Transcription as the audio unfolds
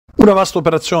Una vasta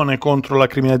operazione contro la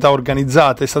criminalità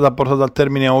organizzata è stata portata a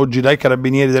termine oggi dai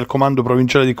carabinieri del comando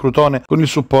provinciale di Crotone con il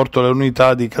supporto delle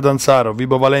unità di Catanzaro,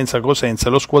 Vibo Valenza, Cosenza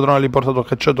e lo squadrone riportato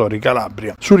cacciatori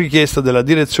Calabria. Su richiesta della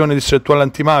direzione distrettuale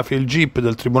antimafia, il GIP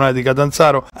del Tribunale di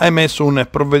Catanzaro ha emesso un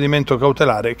provvedimento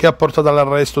cautelare che ha portato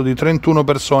all'arresto di 31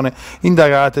 persone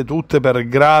indagate tutte per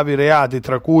gravi reati,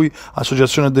 tra cui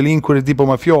associazione a delinquere tipo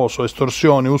mafioso,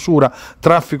 estorsione, usura,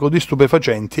 traffico di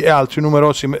stupefacenti e altri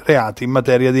numerosi reati in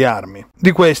materia di armi.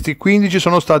 Di questi 15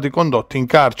 sono stati condotti in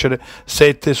carcere,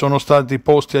 7 sono stati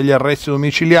posti agli arresti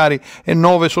domiciliari e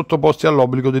 9 sottoposti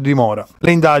all'obbligo di dimora.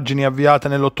 Le indagini avviate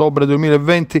nell'ottobre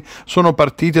 2020 sono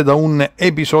partite da un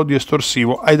episodio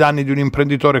estorsivo ai danni di un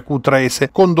imprenditore cutrese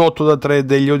condotto da 3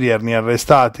 degli odierni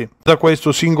arrestati. Da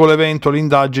questo singolo evento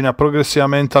l'indagine ha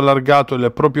progressivamente allargato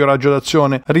il proprio raggio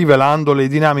d'azione, rivelando le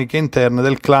dinamiche interne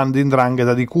del clan di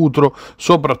 'ndrangheta di Cutro,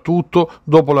 soprattutto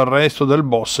dopo l'arresto del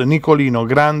boss Nicolino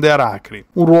Grande Aracri.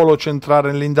 Un ruolo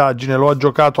centrale nell'indagine lo ha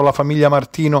giocato la famiglia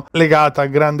Martino legata a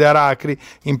Grande Aracri,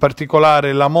 in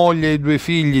particolare la moglie e i 2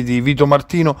 figli di Vito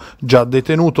Martino, già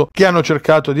detenuto, che hanno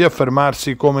cercato di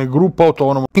affermarsi come gruppo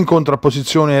autonomo in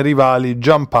contrapposizione ai rivali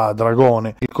Giampà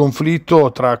Dragone. Il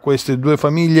conflitto tra queste 2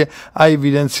 famiglie ha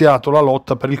evidenziato la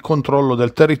lotta per il controllo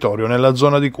del territorio nella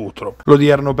zona di Cutro.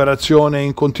 L'odierna operazione è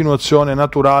in continuazione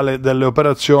naturale delle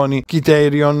operazioni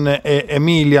Chiterion e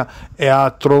Emilia e ha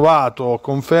trovato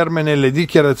conferme nelle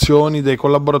dichiarazioni dei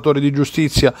collaboratori di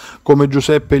giustizia come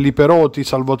Giuseppe Liperoti,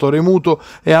 Salvatore Muto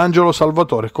e Angelo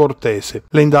Salvatore Cortese.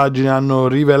 Le indagini hanno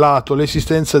rivelato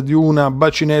l'esistenza di una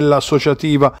bacinella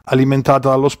associativa alimentata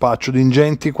dallo spaccio di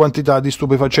ingenti quantità di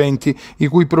stupefacenti, i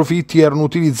cui profitti erano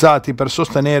utilizzati per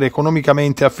sostenere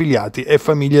economicamente affiliati e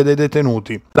famiglie dei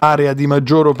detenuti. L'area di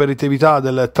maggior operatività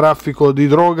del traffico di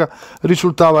droga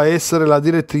risultava essere la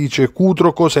direttrice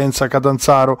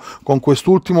Cutro-Cosenza-Catanzaro, con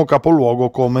quest'ultimo capoluogo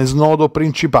come snodo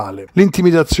principale.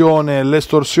 L'intimidazione e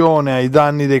l'estorsione ai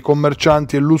danni dei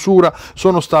commercianti e l'usura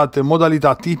sono state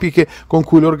modalità tipiche con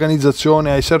cui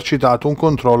l'organizzazione ha esercitato un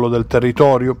controllo del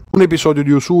territorio. Un episodio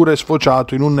di usura è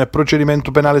sfociato in un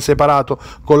procedimento penale separato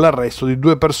con l'arresto di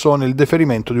 2 persone e il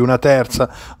deferimento di una terza.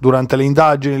 Durante le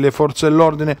indagini le forze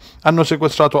dell'ordine hanno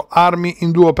sequestrato armi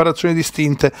in 2 operazioni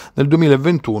distinte nel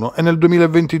 2021 e nel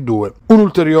 2022. Un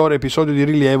ulteriore episodio di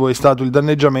rilievo è stato il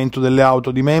danneggiamento delle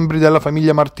auto di membri della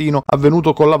famiglia Martino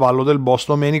avvenuto con l'avallo del boss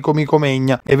Domenico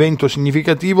Micomegna, evento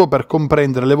significativo per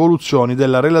comprendere le evoluzioni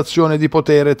della relazione di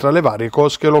potere tra le varie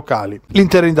cosche locali.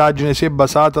 L'intera indagine si è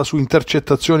basata su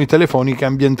intercettazioni telefoniche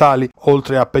ambientali,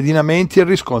 oltre a pedinamenti e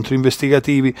riscontri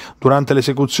investigativi. Durante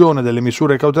l'esecuzione delle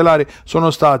misure cautelari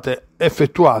sono state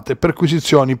effettuate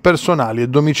perquisizioni personali e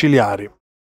domiciliari.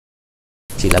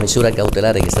 Sì, la misura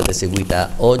cautelare che è stata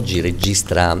eseguita oggi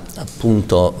registra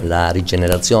appunto la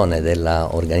rigenerazione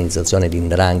dell'organizzazione di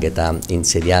 'ndrangheta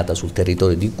insediata sul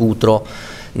territorio di Cutro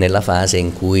nella fase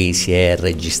in cui si è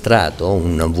registrato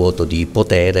un vuoto di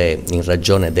potere in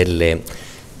ragione delle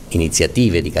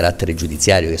iniziative di carattere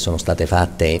giudiziario che sono state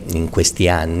fatte in questi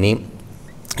anni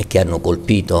e che hanno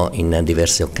colpito in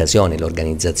diverse occasioni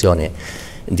l'organizzazione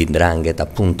di 'ndrangheta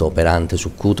appunto operante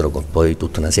su Cutro, con poi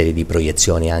tutta una serie di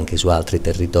proiezioni anche su altri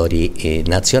territori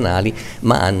nazionali,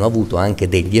 ma hanno avuto anche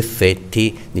degli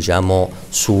effetti, diciamo,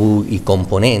 sui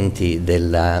componenti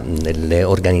delle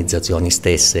organizzazioni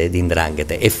stesse di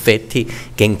 'ndrangheta, effetti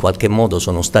che in qualche modo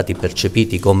sono stati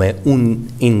percepiti come un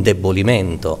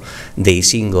indebolimento dei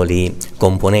singoli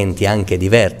componenti anche di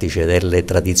vertice delle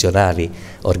tradizionali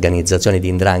organizzazioni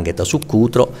di 'ndrangheta su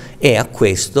Cutro, e a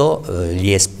questo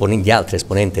gli altri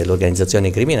esponenti delle organizzazioni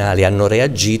criminali hanno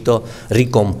reagito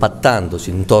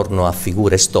ricompattandosi intorno a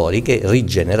figure storiche,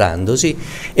 rigenerandosi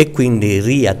e quindi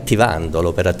riattivando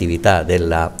l'operatività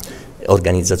della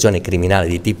organizzazione criminale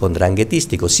di tipo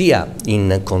 'ndranghetistico, sia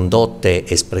in condotte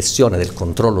espressione del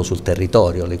controllo sul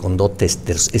territorio, le condotte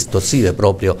estorsive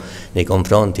proprio nei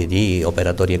confronti di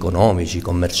operatori economici,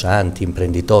 commercianti,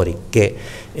 imprenditori che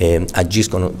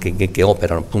agiscono, che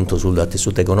operano appunto sul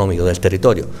tessuto economico del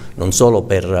territorio, non solo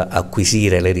per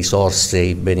acquisire le risorse,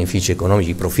 i benefici economici,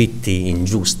 i profitti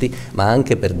ingiusti, ma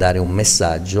anche per dare un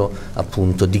messaggio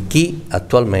appunto di chi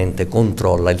attualmente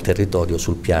controlla il territorio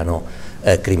sul piano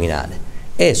criminale.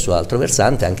 E su altro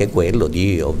versante anche quello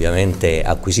di ovviamente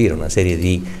acquisire una serie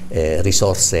di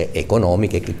risorse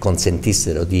economiche che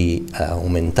consentissero di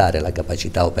aumentare la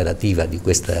capacità operativa di in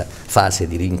questa fase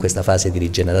di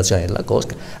rigenerazione della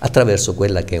cosca attraverso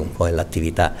quella che un po' è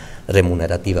l'attività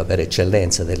remunerativa per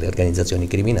eccellenza delle organizzazioni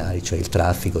criminali, cioè il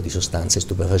traffico di sostanze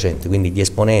stupefacenti. Quindi gli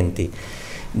esponenti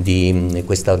di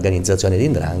questa organizzazione di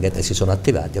 'ndrangheta si sono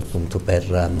attivati appunto per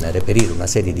reperire una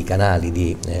serie di canali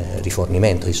di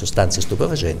rifornimento di sostanze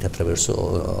stupefacenti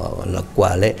attraverso le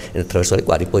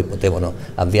quali poi potevano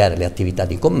avviare le attività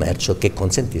di commercio che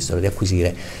consentissero di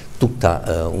acquisire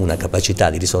tutta una capacità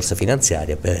di risorsa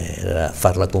finanziaria per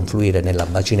farla confluire nella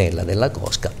bacinella della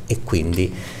cosca e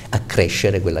quindi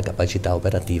accrescere quella capacità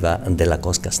operativa della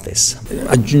cosca stessa.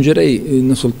 Aggiungerei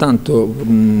non soltanto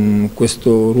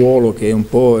questo ruolo che un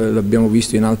po' l'abbiamo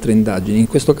visto in altre indagini, in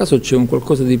questo caso c'è un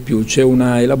qualcosa di più, c'è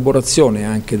una elaborazione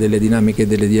anche delle dinamiche e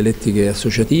delle dialettiche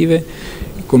associative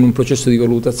con un processo di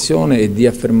valutazione e di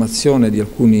affermazione di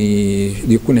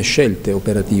alcune scelte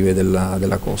operative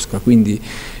della cosca, quindi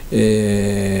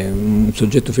un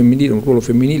soggetto femminile, un ruolo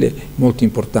femminile molto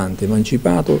importante,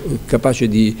 emancipato, capace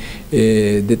di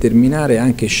determinare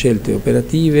anche scelte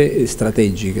operative e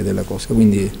strategiche della cosca,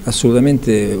 quindi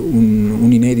assolutamente un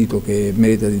inedito che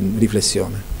merita di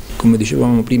riflessione. Come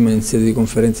dicevamo prima in sede di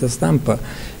conferenza stampa,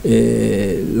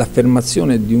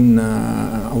 l'affermazione di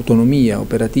un'autonomia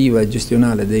operativa e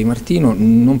gestionale dei Martino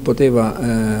non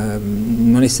poteva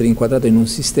non essere inquadrata in un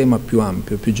sistema più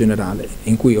ampio, più generale,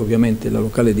 in cui ovviamente la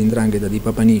locale di 'ndrangheta di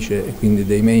Papanice e quindi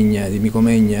dei Megna e di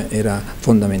Micomegna era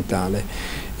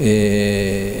fondamentale.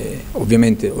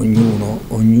 Ovviamente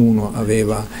ognuno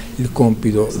aveva il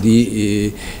compito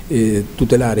di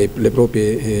tutelare i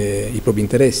propri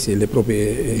interessi e le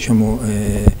proprie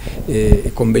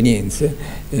convenienze,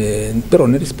 però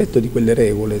nel rispetto di quelle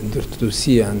regole di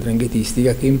ortodossia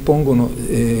andranghetistica che impongono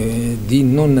di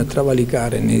non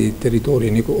travalicare nei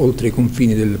territori oltre i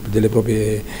confini delle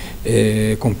proprie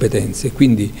competenze.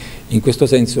 Quindi in questo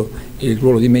senso il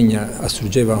ruolo di Megna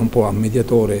assurgeva un po' a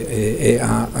mediatore e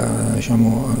a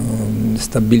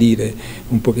stabilire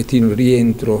un pochettino il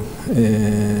rientro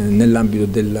nell'ambito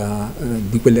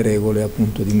di quelle regole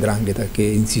appunto di 'ndrangheta che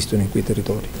insistono in quei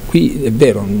territori. Qui è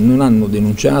vero, non hanno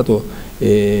denunciato,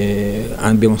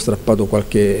 abbiamo strappato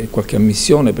qualche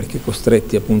ammissione perché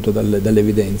costretti appunto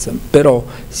dall'evidenza, però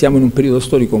siamo in un periodo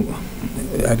storico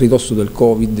a ridosso del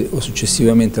Covid o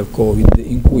successivamente al Covid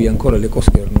in cui ancora le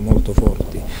cosche erano molto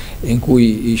forti e in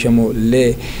cui i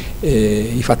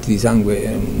fatti di sangue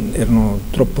erano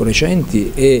troppo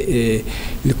recenti e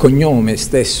il cognome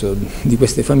stesso di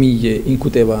queste famiglie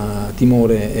incuteva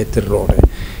timore e terrore.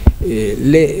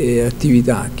 Le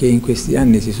attività che in questi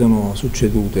anni si sono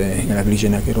succedute, la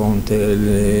Glicina Cheronte,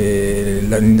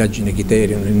 l'indagine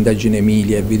Criterion, l'indagine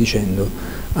Emilia e via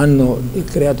dicendo, hanno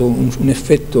creato un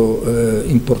effetto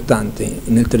importante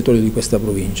nel territorio di questa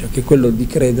provincia, che è quello di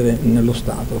credere nello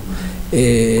Stato.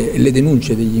 Le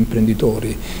denunce degli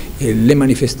imprenditori, le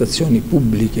manifestazioni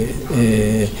pubbliche,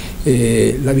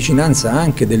 la vicinanza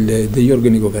anche degli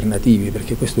organi governativi,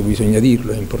 perché questo bisogna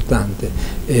dirlo, è importante,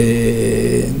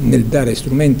 nel dare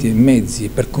strumenti e mezzi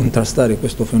per contrastare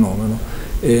questo fenomeno,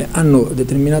 hanno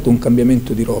determinato un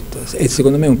cambiamento di rotta e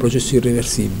secondo me è un processo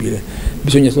irreversibile,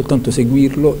 bisogna soltanto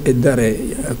seguirlo e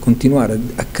continuare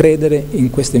a credere in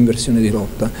questa inversione di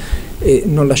rotta e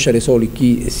non lasciare soli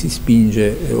chi si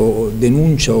spinge o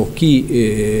denuncia o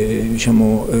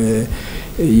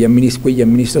quegli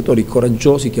amministratori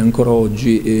coraggiosi che ancora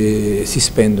oggi si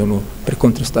spendono per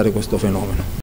contrastare questo fenomeno.